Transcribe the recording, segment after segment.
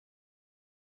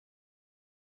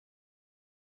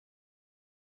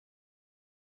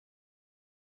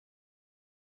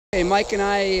Hey, Mike and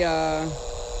I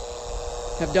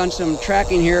have done some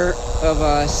tracking here of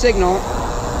a signal,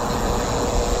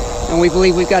 and we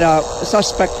believe we've got a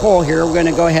suspect pole here. We're going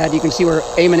to go ahead. You can see we're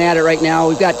aiming at it right now.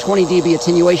 We've got 20 dB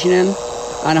attenuation in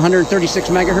on 136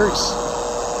 megahertz.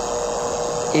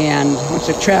 And once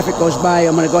the traffic goes by,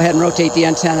 I'm going to go ahead and rotate the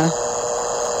antenna.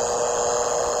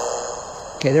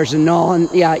 Okay, there's a null, and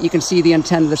yeah, you can see the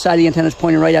antenna. The side of the antenna is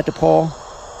pointing right at the pole.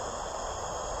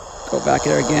 Go back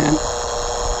there again.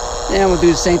 And we'll do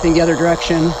the same thing the other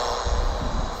direction.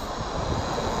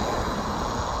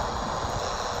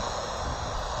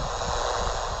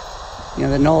 You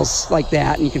know, the null's like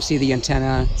that, and you can see the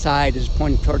antenna side is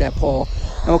pointing toward that pole.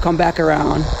 And we'll come back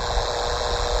around.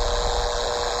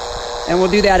 And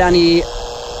we'll do that on the,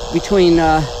 between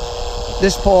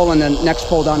this pole and the next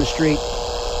pole down the street.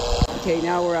 Okay,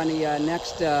 now we're on the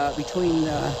next, between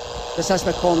the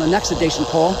suspect pole and the next adjacent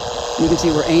pole. And you can see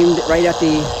we're aimed right at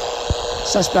the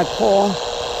suspect pole.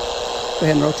 Go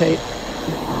ahead and rotate.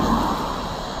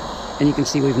 And you can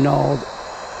see we've nulled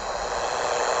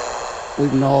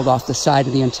off the side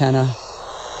of the antenna.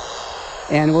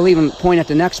 And we'll even point at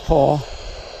the next pole,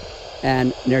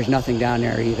 and there's nothing down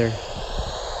there either.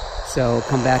 So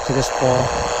come back to this pole.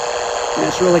 And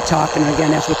it's really talking, again,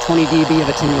 that's with 20 dB of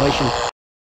attenuation.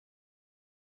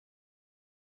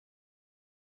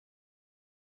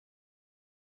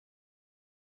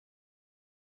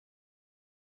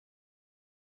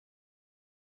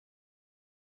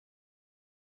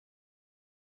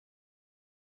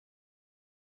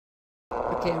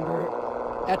 Okay, and we're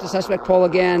at the suspect pole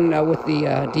again with the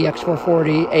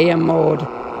DX440 AM mode.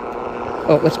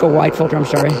 Oh, let's go wide filter, I'm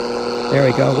sorry. There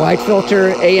we go, wide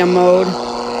filter, AM mode.